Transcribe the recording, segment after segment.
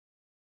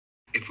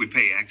If we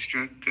pay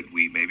extra, could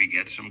we maybe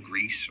get some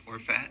grease or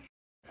fat?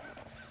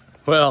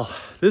 Well,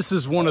 this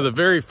is one of the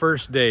very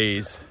first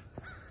days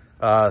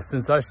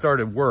since I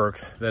started work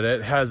that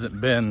it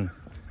hasn't been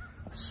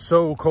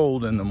so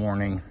cold in the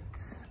morning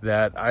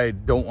that I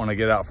don't want to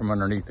get out from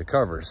underneath the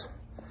covers.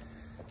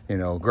 You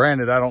know,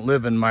 granted, I don't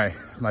live in my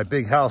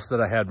big house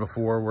that I had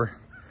before.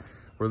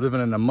 We're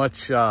living in a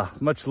much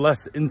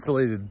less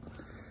insulated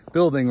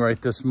building right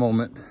this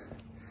moment.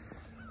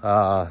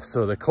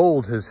 So the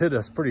cold has hit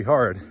us pretty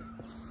hard,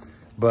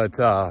 but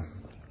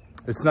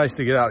it's nice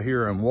to get out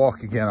here and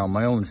walk again on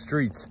my own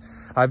streets.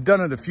 I've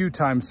done it a few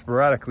times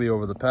sporadically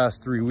over the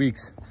past 3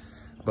 weeks,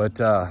 but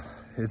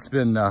it's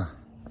been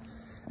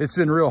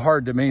real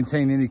hard to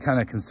maintain any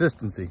kind of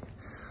consistency.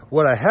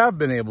 What I have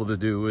been able to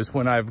do is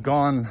when I've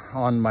gone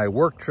on my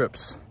work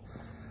trips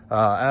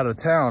out of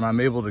town, I'm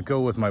able to go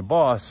with my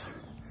boss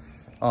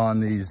on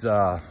these,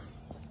 what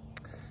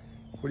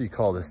do you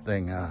call this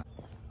thing?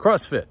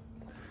 CrossFit.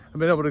 I've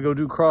been able to go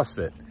do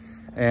CrossFit,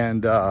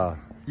 and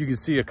you can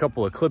see a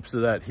couple of clips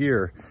of that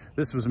here.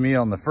 This was me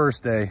on the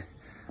first day.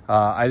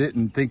 I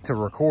didn't think to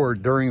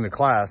record during the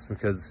class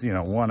because, you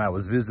know, one, I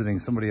was visiting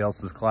somebody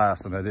else's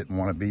class and I didn't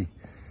want to be,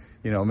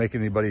 you know,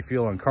 making anybody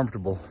feel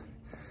uncomfortable.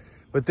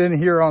 But then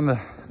here on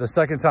the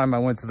second time I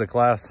went to the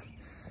class,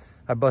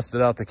 I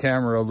busted out the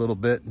camera a little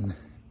bit and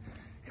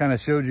kind of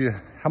showed you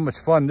how much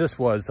fun this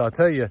was. I'll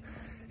tell you,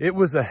 it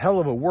was a hell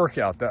of a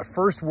workout. That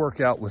first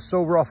workout was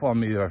so rough on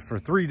me. For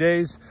 3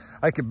 days,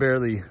 I could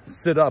barely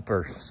sit up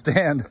or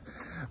stand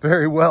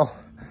very well.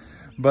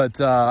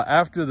 But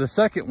after the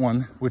second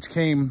one, which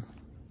came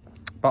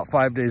about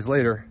 5 days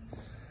later,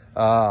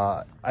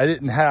 I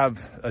didn't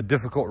have a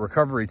difficult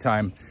recovery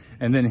time.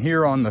 And then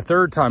here on the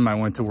third time I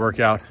went to work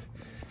out,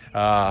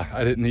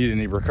 I didn't need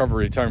any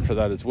recovery time for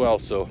that as well.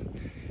 So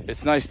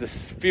it's nice to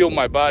feel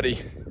my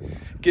body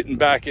getting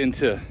back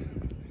into,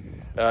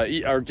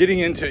 or getting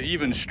into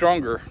even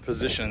stronger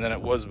position than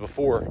it was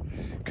before.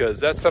 Because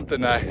that's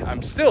something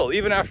I'm still,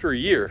 even after a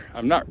year,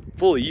 I'm not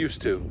fully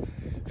used to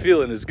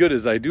feeling as good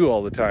as I do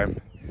all the time.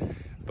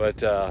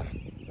 But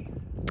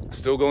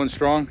still going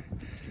strong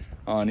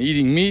on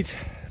eating meat.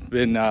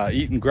 Been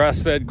eating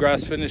grass-fed,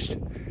 grass-finished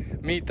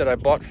meat that I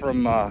bought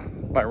from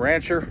my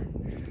rancher.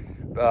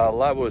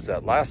 What was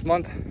that, last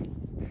month?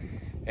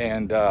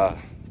 And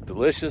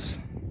delicious.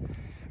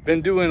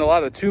 Been doing a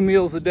lot of 2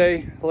 meals a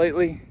day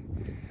lately.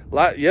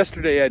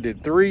 Yesterday I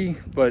did 3,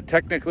 but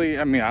technically,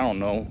 I mean, I don't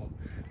know.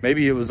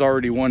 Maybe it was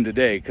already 1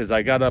 today because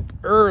I got up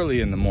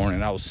early in the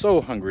morning. I was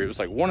so hungry. It was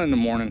like 1 in the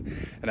morning,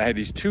 and I had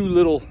these 2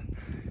 little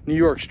New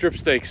York strip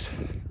steaks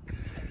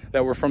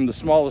that were from the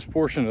smallest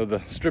portion of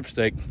the strip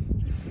steak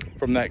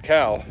from that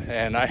cow,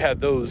 and I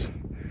had those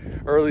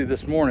early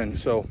this morning.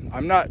 So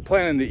I'm not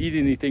planning to eat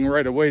anything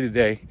right away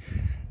today.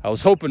 I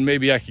was hoping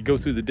maybe I could go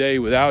through the day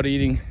without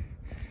eating,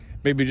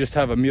 maybe just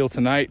have a meal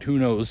tonight. Who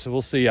knows?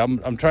 We'll see.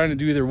 I'm trying to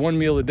do either 1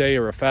 meal a day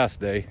or a fast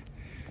day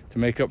to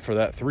make up for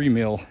that 3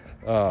 meal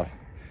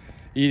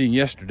eating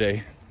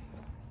yesterday.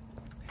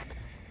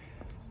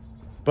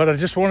 But I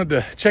just wanted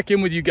to check in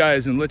with you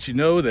guys and let you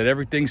know that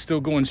everything's still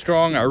going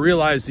strong. I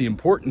realize the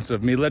importance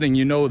of me letting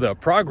you know the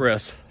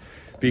progress,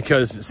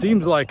 because it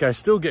seems like I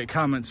still get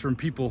comments from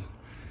people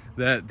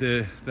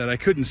that I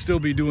couldn't still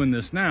be doing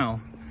this now,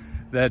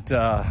 that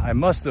I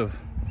must have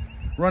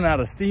run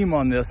out of steam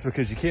on this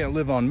because you can't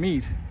live on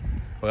meat.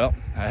 Well,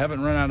 I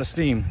haven't run out of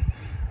steam.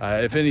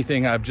 If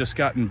anything, I've just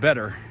gotten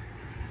better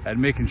at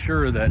making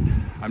sure that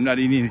I'm not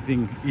eating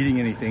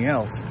anything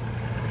else.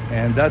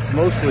 And that's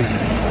mostly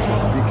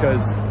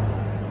because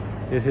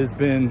it has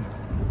been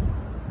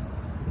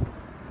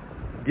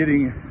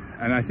getting,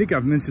 and I think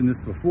I've mentioned this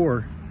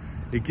before,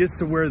 it gets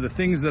to where the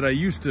things that I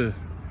used to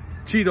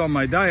cheat on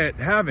my diet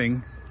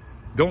having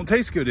don't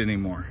taste good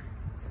anymore,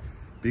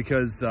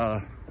 because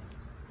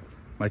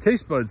my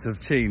taste buds have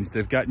changed.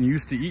 They've gotten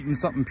used to eating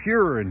something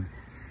pure and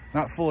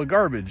not full of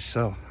garbage.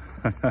 So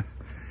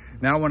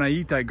now when I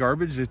eat that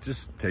garbage, it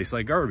just tastes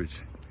like garbage.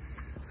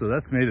 So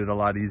that's made it a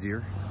lot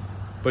easier.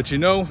 But you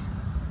know,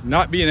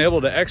 not being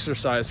able to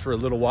exercise for a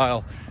little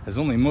while has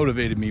only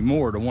motivated me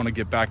more to want to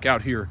get back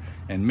out here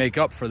and make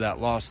up for that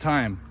lost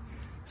time.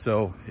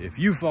 So if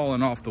you've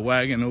fallen off the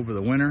wagon over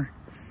the winter,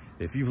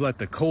 if you've let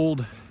the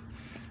cold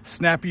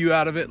snap you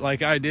out of it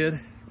like I did,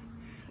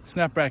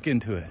 snap back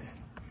into it.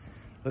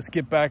 Let's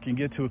get back and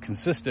get to a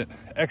consistent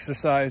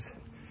exercise,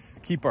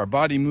 keep our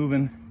body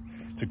moving.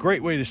 It's a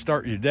great way to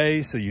start your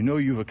day, so you know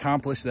you've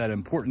accomplished that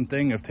important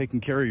thing of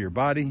taking care of your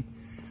body.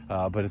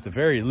 But at the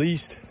very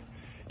least,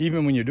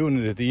 even when you're doing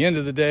it at the end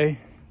of the day,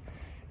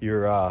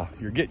 you're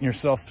getting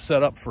yourself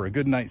set up for a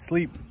good night's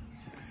sleep.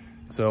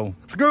 So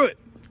screw it,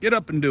 get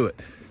up and do it.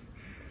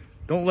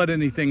 Don't let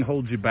anything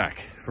hold you back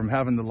from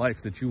having the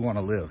life that you want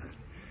to live.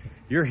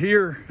 You're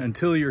here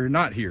until you're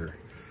not here.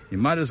 You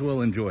might as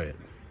well enjoy it.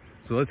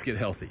 So let's get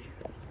healthy.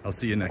 I'll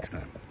see you next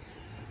time.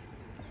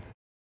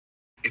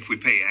 If we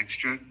pay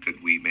extra,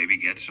 could we maybe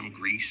get some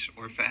grease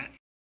or fat?